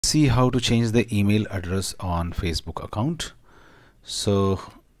See how to change the email address on Facebook account. So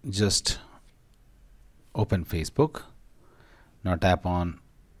just open Facebook. Now tap on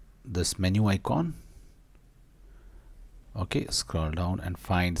this menu icon. Okay, scroll down and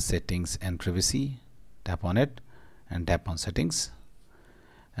find settings and privacy. Tap on it and tap on settings,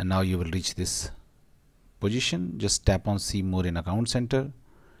 and now you will reach this position. Just tap on see more in account center,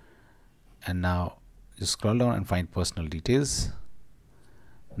 and now just scroll down and find personal details.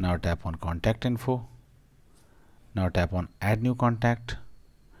 Now tap on contact info. Now tap on add new contact.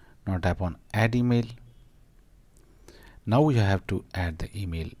 Now tap on add email. Now you have to add the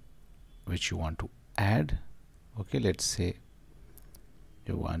email which you want to add. Okay, let's say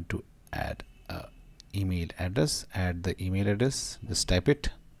you want to add a email address. Add the email address. Just type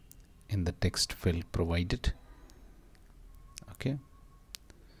it in the text field provided. Okay,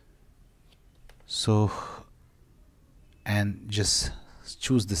 so and just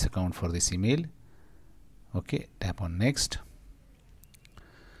choose this account for this email. Okay, tap on next,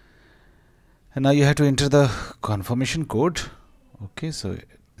 and now you have to enter the confirmation code. Okay, so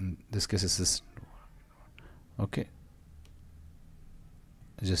in this case this is okay.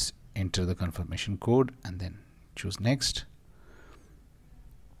 Just enter the confirmation code and then choose next,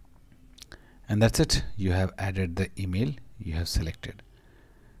 and that's it. You have added the email you have selected.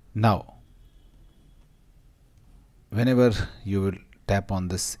 Now whenever you will tap on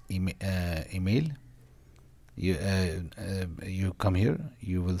this email, you come here,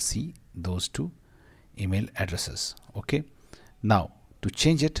 you will see those two email addresses. Okay, now to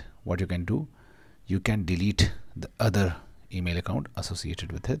change it, what you can do, you can delete the other email account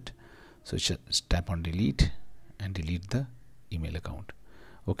associated with it. So just tap on delete and delete the email account.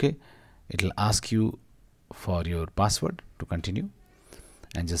 Okay, it will ask you for your password to continue,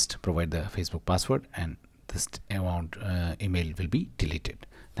 and just provide the Facebook password, and this email will be deleted.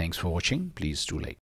 Thanks for watching. Please do like.